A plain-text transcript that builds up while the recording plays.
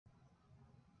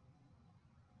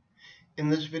In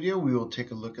this video, we will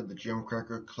take a look at the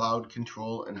Jamcracker cloud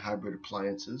control and hybrid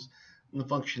appliances and the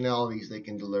functionalities they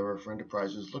can deliver for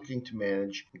enterprises looking to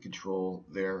manage and control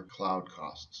their cloud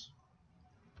costs.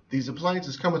 These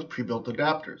appliances come with pre-built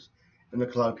adapters. In the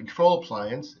cloud control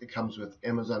appliance, it comes with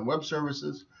Amazon Web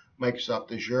Services,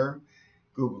 Microsoft Azure,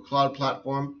 Google Cloud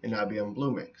Platform, and IBM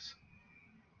Bluemix.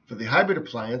 For the hybrid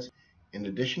appliance, in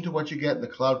addition to what you get in the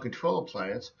cloud control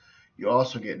appliance, you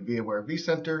also get VMware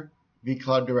vCenter,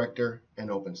 vCloud Director, and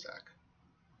OpenStack.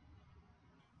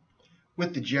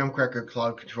 With the Jamcracker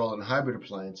Cloud Control and Hybrid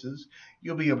appliances,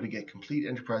 you'll be able to get complete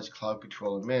enterprise cloud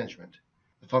control and management.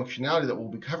 The functionality that we'll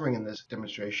be covering in this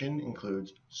demonstration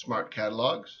includes smart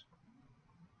catalogs,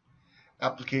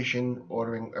 application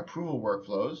ordering approval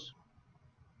workflows,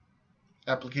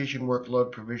 application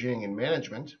workload provisioning and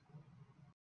management,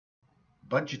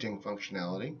 budgeting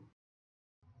functionality,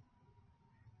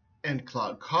 and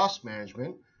cloud cost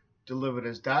management delivered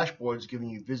as dashboards giving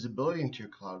you visibility into your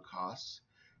cloud costs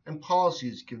and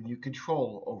policies giving you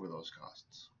control over those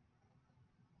costs.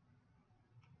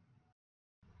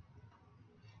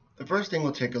 The first thing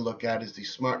we'll take a look at is the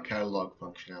Smart Catalog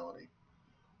functionality.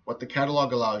 What the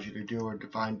catalog allows you to do are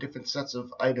define different sets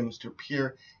of items to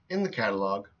appear in the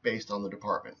catalog based on the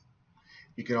department.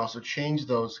 You can also change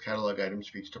those catalog items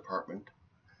for each department.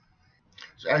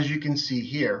 So as you can see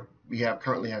here, we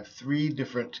currently have 3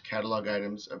 different catalog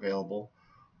items available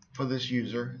for this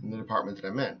user in the department that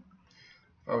I'm in.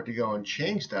 If I were to go and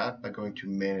change that by going to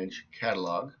Manage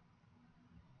Catalog,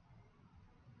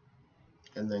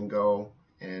 and then go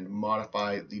and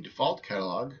modify the default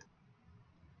catalog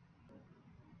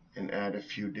and add a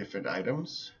few different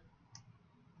items.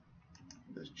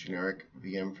 There's generic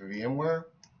VM for VMware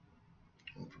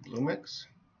and for Bluemix.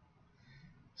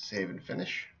 Save and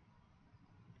finish.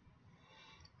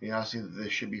 You now see that there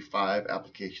should be 5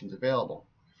 applications available.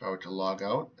 If I were to log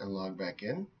out and log back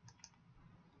in,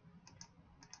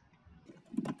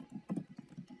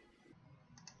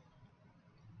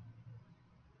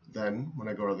 then when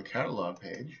I go to the catalog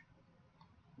page,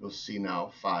 you'll see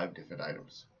now 5 different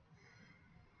items.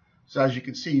 So as you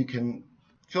can see, you can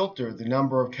filter the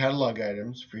number of catalog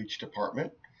items for each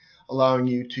department, allowing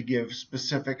you to give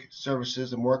specific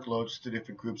services and workloads to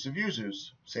different groups of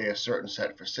users, say a certain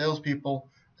set for salespeople,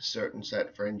 a certain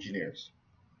set for engineers.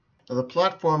 Now the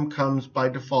platform comes by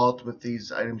default with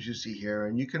these items you see here,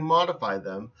 and you can modify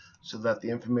them so that the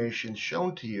information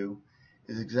shown to you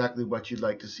is exactly what you'd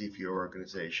like to see for your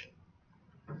organization.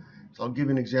 So I'll give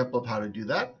you an example of how to do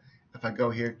that. If I go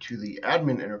here to the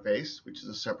admin interface, which is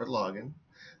a separate login,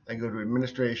 I go to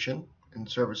administration and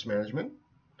service management,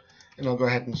 and I'll go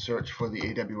ahead and search for the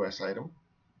AWS item.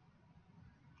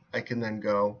 I can then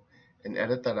go and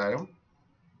edit that item.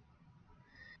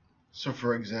 So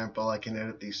for example, I can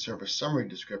edit the service summary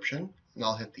description, and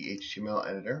I'll hit the HTML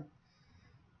editor.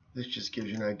 This just gives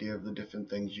you an idea of the different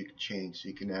things you can change. So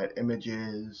you can add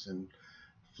images and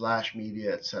flash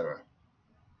media, etc.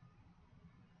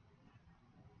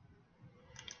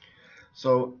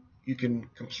 So you can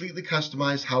completely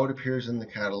customize how it appears in the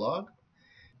catalog,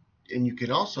 and you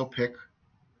can also pick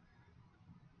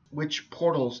which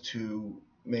portals to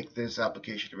make this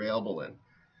application available in.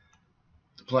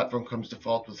 The platform comes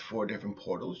default with 4 different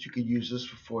portals. You could use this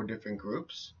for 4 different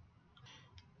groups,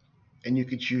 and you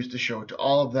could choose to show it to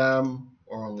all of them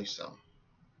or only some.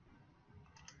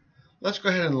 Let's go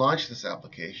ahead and launch this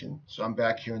application. So I'm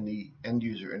back here in the end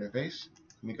user interface.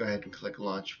 Let me go ahead and click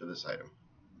launch for this item.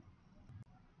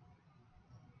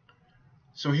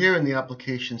 So here in the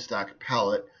application stack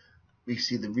palette, we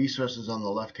see the resources on the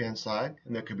left hand side,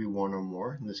 and there could be 1 or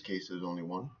more. In this case there's only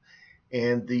 1,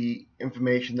 and the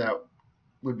information that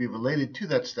would be related to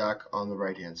that stack on the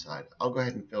right hand side. I'll go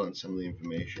ahead and fill in some of the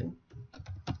information.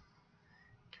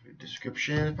 Give a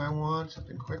description if I want,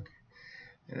 something quick.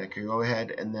 And I can go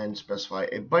ahead and then specify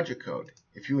a budget code.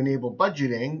 If you enable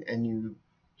budgeting and you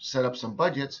set up some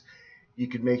budgets, you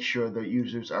can make sure that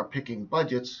users are picking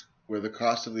budgets where the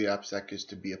cost of the app stack is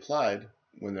to be applied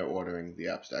when they're ordering the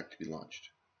app stack to be launched.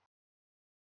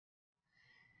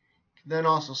 You can then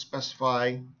also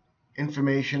specify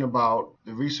information about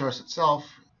the resource itself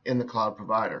in the cloud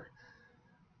provider.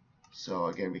 So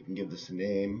again, we can give this a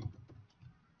name.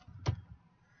 You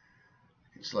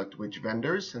can select which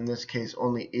vendors. In this case,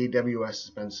 only AWS has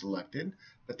been selected,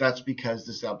 but that's because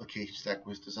this application stack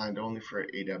was designed only for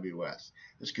AWS.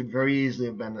 This could very easily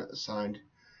have been assigned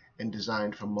and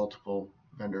designed for multiple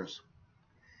vendors.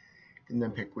 You can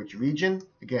then pick which region.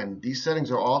 Again, these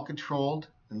settings are all controlled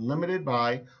and limited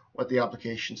by what the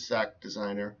application stack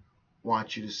designer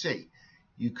wants you to see.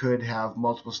 You could have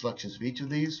multiple selections of each of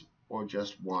these or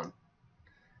just one,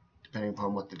 depending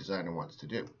upon what the designer wants to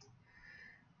do.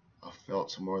 I'll fill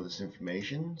out some more of this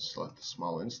information, select the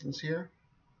small instance here.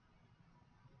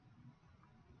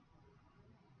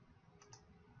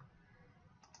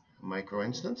 Micro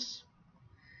instance,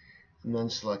 and then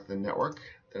select the network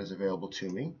that is available to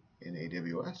me in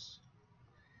AWS.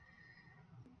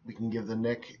 We can give the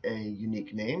NIC a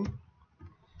unique name,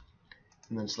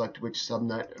 and then select which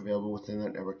subnet available within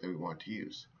that network that we want to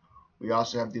use. We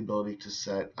also have the ability to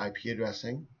set IP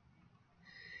addressing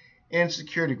and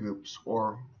security groups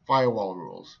or firewall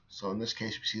rules. So in this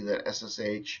case, we see that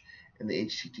SSH and the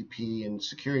HTTP and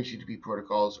secure HTTP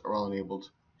protocols are all enabled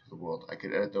to the world. I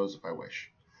could edit those if I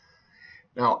wish.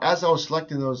 Now, as I was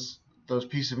selecting those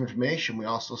pieces of information, we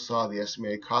also saw the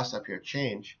estimated cost up here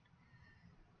change.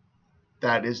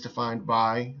 That is defined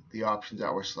by the options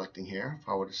that we're selecting here. If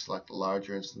I were to select a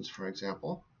larger instance, for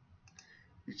example,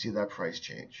 you'd see that price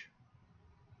change.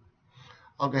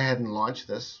 I'll go ahead and launch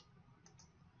this.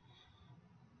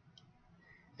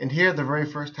 And here, the very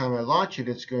first time I launch it,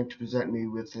 it's going to present me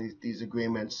with these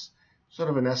agreements, sort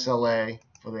of an SLA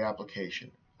for the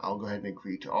application. I'll go ahead and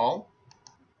agree to all.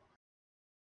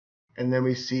 And then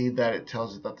we see that it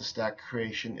tells us that the stack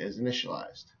creation is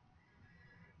initialized.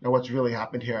 Now what's really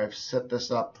happened here, I've set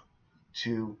this up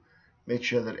to make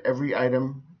sure that every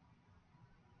item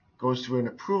goes through an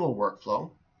approval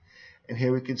workflow. And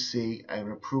here we can see I have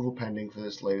an approval pending for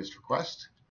this latest request.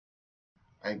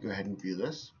 I can go ahead and view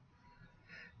this.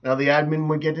 Now the admin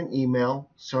would get an email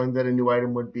showing that a new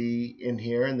item would be in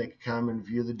here, and they could come and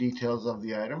view the details of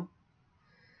the item,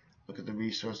 look at the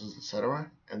resources,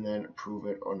 etc., and then approve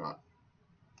it or not.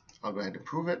 I'll go ahead and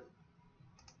approve it.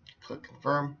 Click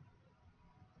confirm.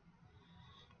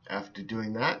 After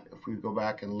doing that, if we go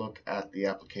back and look at the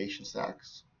application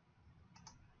stacks,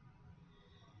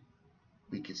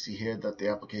 we can see here that the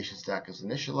application stack is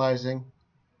initializing,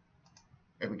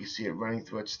 and we can see it running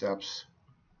through its steps,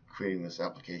 creating this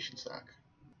application stack.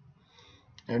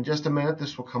 And in just a minute,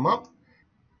 this will come up,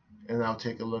 and I'll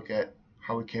take a look at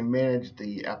how we can manage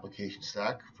the application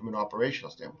stack from an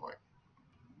operational standpoint.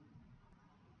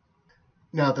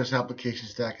 Now that this application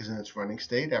stack is in its running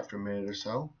state, after a minute or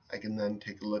so, I can then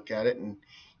take a look at it and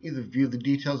either view the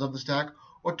details of the stack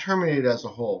or terminate it as a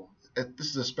whole. This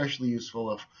is especially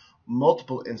useful if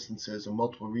multiple instances or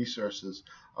multiple resources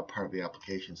are part of the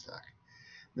application stack.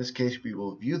 In this case, we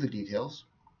will view the details,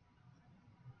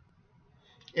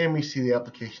 and we see the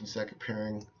application stack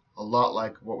appearing a lot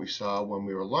like what we saw when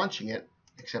we were launching it,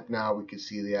 except now we can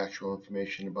see the actual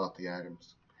information about the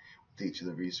items with each of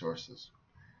the resources.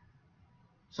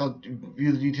 So I'll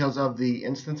view the details of the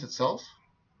instance itself.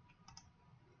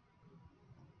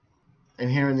 And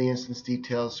here in the instance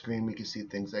details screen, we can see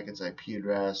things like its IP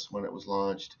address, when it was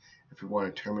launched, if we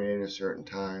want to terminate at a certain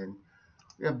time.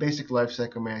 We have basic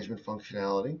lifecycle management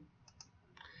functionality.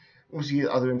 We'll see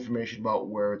other information about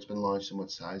where it's been launched and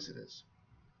what size it is.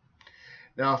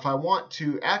 Now, if I want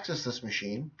to access this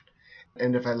machine,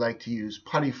 and if I like to use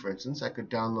PuTTY, for instance, I could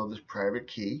download this private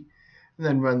key and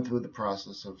then run through the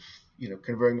process of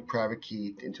converting the private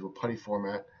key into a PuTTY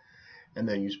format and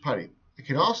then use PuTTY. I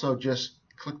can also just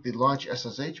click the Launch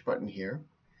SSH button here,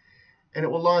 and it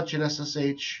will launch an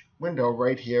SSH window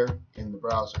right here in the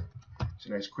browser. It's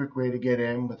a nice quick way to get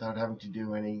in without having to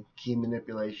do any key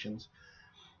manipulations.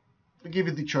 I'll give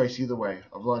you the choice either way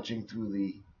of launching through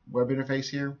the web interface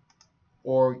here,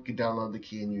 or you can download the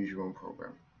key and use your own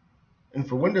program. And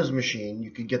for Windows machine,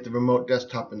 you could get the remote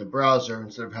desktop in the browser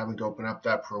instead of having to open up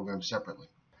that program separately.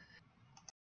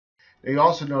 Now you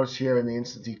also notice here in the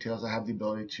instance details I have the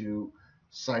ability to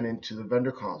sign into the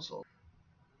vendor console.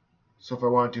 So if I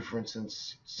wanted to, for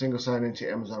instance, single sign into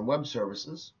Amazon Web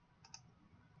Services,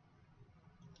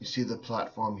 you see the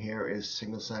platform here is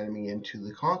single signing me into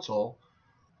the console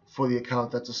for the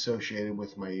account that's associated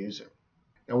with my user.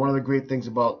 Now one of the great things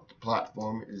about the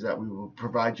platform is that we will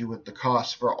provide you with the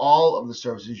costs for all of the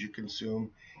services you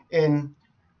consume in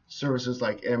services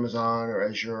like Amazon or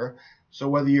Azure. So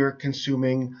whether you're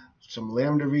consuming some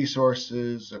Lambda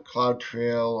resources, a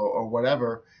CloudTrail, or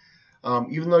whatever,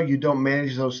 even though you don't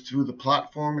manage those through the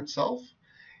platform itself,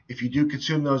 if you do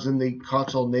consume those in the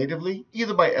console natively,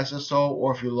 either by SSO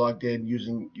or if you're logged in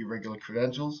using your regular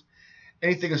credentials,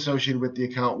 anything associated with the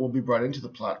account will be brought into the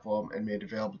platform and made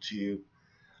available to you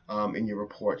in your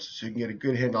reports. So you can get a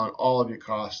good hit on all of your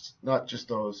costs, not just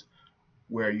those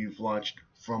where you've launched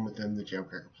from within the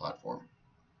Jamcracker platform.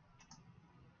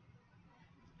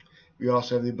 We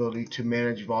also have the ability to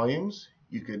manage volumes.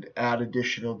 You could add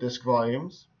additional disk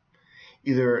volumes,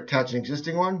 either attach an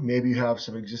existing one. Maybe you have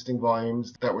some existing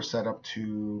volumes that were set up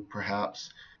to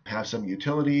perhaps have some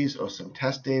utilities or some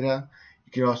test data.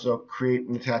 You can also create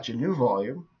and attach a new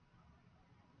volume.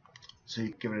 So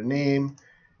you give it a name,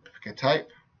 Pick a type,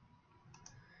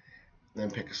 and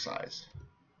then pick a size.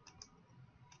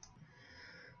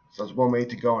 So that's one way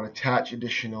to go and attach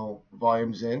additional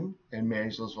volumes in and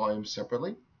manage those volumes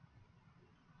separately.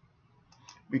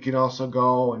 We can also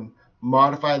go and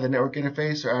modify the network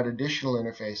interface or add additional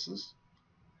interfaces.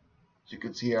 As you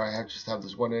can see here, I just have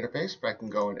this one interface, but I can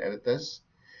go and edit this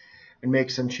and make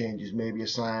some changes. Maybe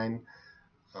assign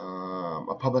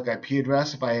a public IP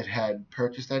address if I had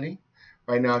purchased any.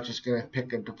 Right now it's just going to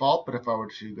pick a default, but if I were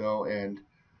to go and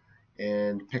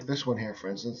pick this one here, for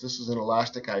instance, this is an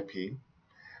elastic IP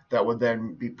that would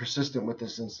then be persistent with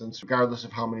this instance regardless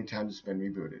of how many times it's been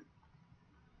rebooted.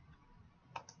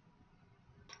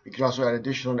 We can also add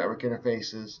additional network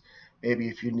interfaces, maybe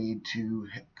if you need to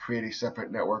create a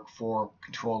separate network for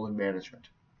control and management.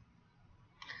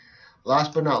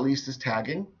 Last but not least is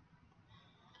tagging.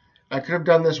 I could have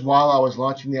done this while I was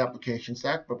launching the application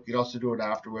stack, but we could also do it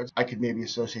afterwards. I could maybe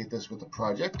associate this with a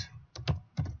project.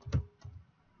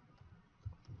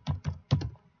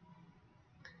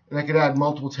 And I could add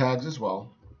multiple tags as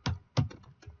well.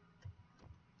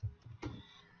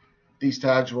 These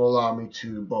tags will allow me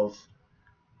to both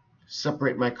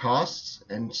separate my costs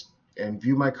and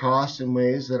view my costs in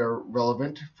ways that are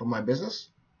relevant for my business.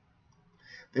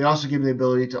 They also give me the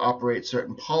ability to operate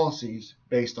certain policies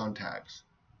based on tags.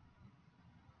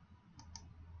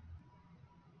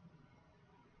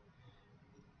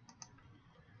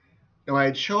 Now, I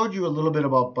had showed you a little bit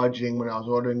about budgeting when I was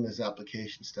ordering this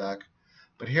application stack,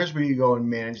 but here's where you go and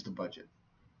manage the budget.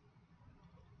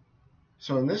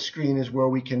 So in this screen is where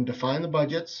we can define the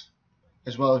budgets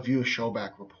as well as view a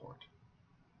showback report.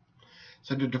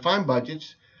 So to define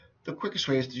budgets, the quickest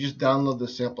way is to just download the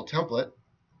sample template,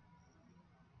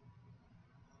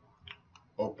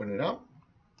 open it up,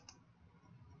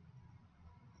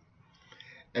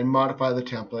 and modify the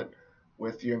template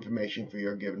with your information for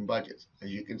your given budgets. As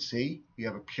you can see, we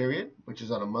have a period, which is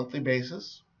on a monthly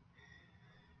basis.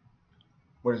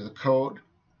 What is the code?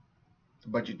 The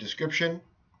budget description,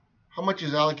 how much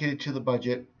is allocated to the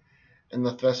budget, and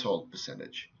the threshold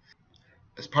percentage.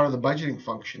 As part of the budgeting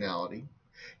functionality,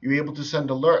 you're able to send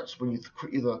alerts when you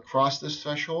either cross this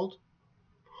threshold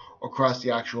or cross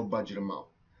the actual budget amount.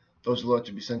 Those alerts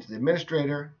would be sent to the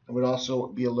administrator and would also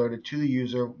be alerted to the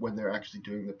user when they're actually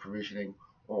doing the provisioning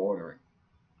or ordering.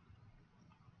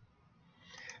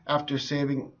 After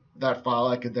saving that file,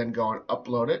 I could then go and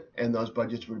upload it, and those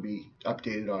budgets would be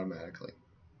updated automatically.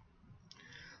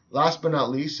 Last but not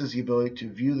least is the ability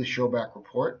to view the showback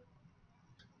report.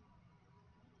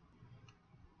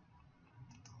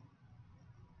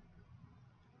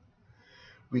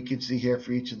 We can see here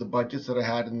for each of the budgets that I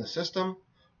had in the system,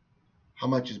 how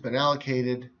much has been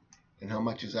allocated and how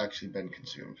much has actually been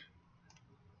consumed.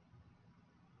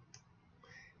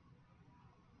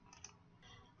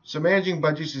 So managing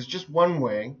budgets is just one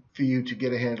way for you to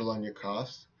get a handle on your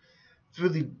costs. Through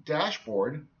the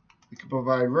dashboard, we can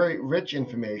provide very rich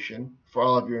information for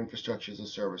all of your infrastructure as a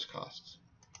service costs.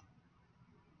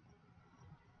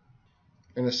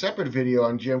 In a separate video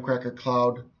on Jamcracker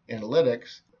Cloud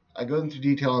Analytics, I go into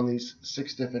detail on these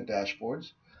 6 different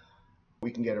dashboards.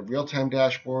 We can get a real-time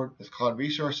dashboard with cloud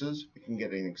resources. We can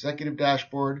get an executive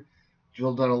dashboard,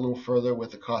 drill down a little further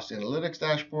with the cost analytics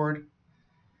dashboard,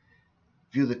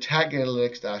 view the tag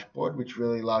analytics dashboard, which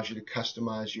really allows you to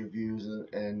customize your views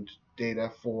and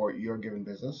data for your given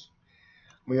business.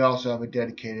 We also have a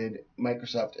dedicated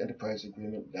Microsoft Enterprise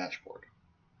Agreement dashboard.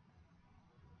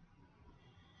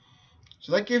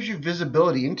 So that gives you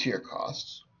visibility into your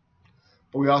costs,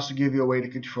 but we also give you a way to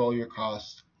control your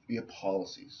costs via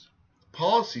policies.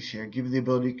 Policies here give you the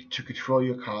ability to control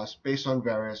your costs based on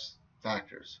various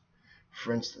factors.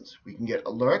 For instance, we can get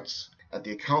alerts at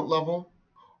the account level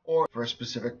or for a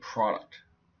specific product.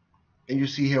 And you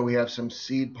see here we have some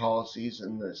seed policies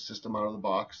in the system out of the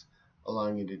box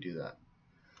allowing you to do that.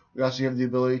 We also have the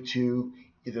ability to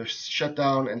either shut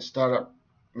down and start up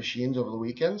machines over the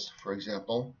weekends. For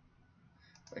example,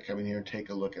 if I come in here and take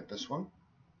a look at this one.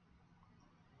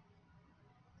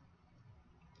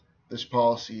 This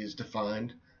policy is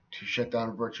defined to shut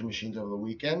down virtual machines over the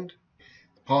weekend.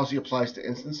 The policy applies to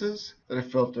instances that are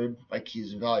filtered by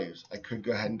keys and values. I could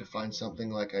go ahead and define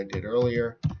something like I did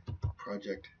earlier,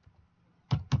 Project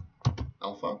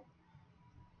Alpha.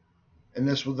 And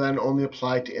this will then only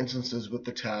apply to instances with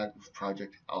the tag of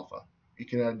Project Alpha. You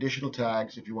can add additional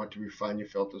tags if you want to refine your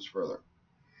filters further.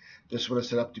 This one is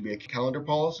set up to be a calendar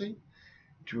policy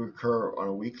to occur on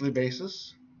a weekly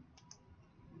basis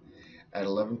at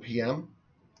 11 p.m.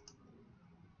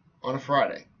 on a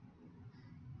Friday.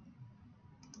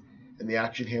 And the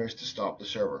action here is to stop the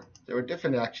server. There are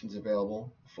different actions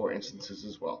available for instances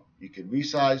as well. You could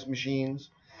resize machines,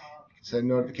 send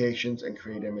notifications, and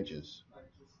create images.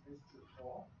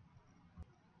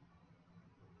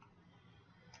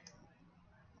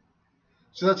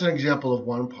 So that's an example of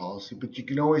one policy, but you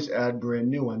can always add brand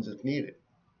new ones if needed.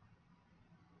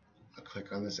 I'll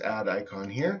click on this add icon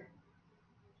here.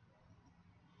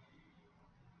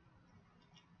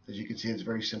 As you can see, it's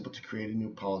very simple to create a new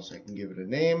policy. I can give it a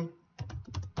name,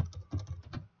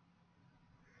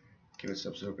 give it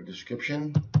some sort of a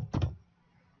description, and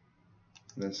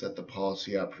then set the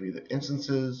policy up for either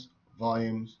instances,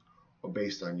 volumes, or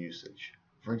based on usage.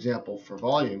 For example, for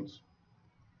volumes,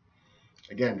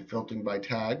 again, filtering by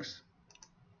tags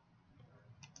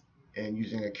and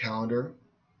using a calendar,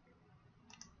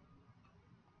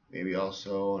 maybe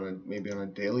also on a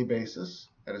daily basis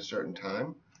at a certain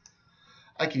time.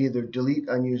 I can either delete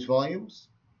unused volumes,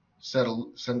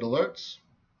 send alerts,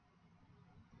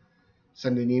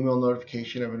 send an email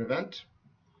notification of an event,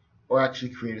 or actually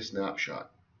create a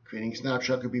snapshot. Creating a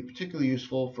snapshot could be particularly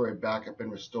useful for a backup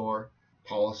and restore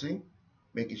policy,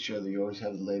 making sure that you always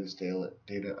have the latest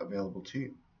data available to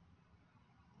you.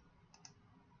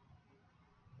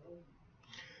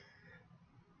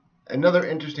 Another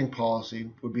interesting policy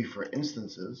would be for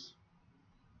instances,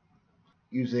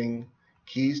 using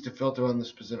keys to filter on the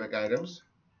specific items.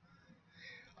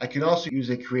 I can also use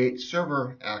a create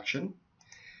server action,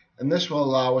 and this will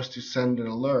allow us to send an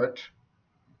alert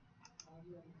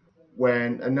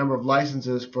when a number of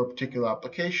licenses for a particular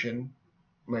application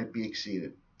might be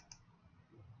exceeded.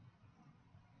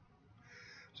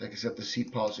 So I can set the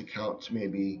seat policy count to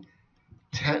maybe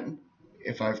 10.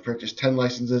 If I've purchased 10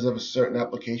 licenses of a certain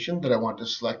application that I want to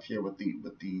select here with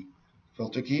the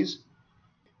filter keys,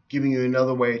 giving you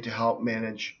another way to help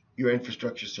manage your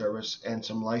infrastructure service and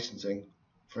some licensing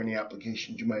for any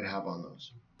applications you might have on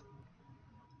those.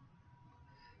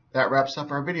 That wraps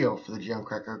up our video for the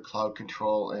Jamcracker Cloud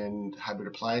Control and Hybrid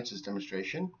Appliances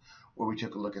demonstration, where we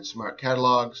took a look at smart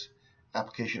catalogs,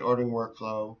 application ordering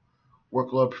workflow,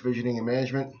 workload provisioning and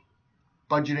management,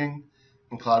 budgeting,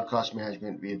 and cloud cost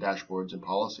management via dashboards and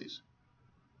policies.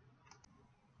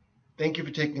 Thank you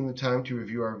for taking the time to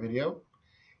review our video.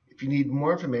 If you need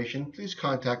more information, please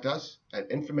contact us at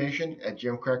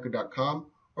information@jamcracker.com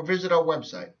or visit our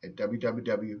website at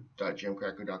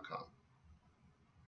www.jamcracker.com.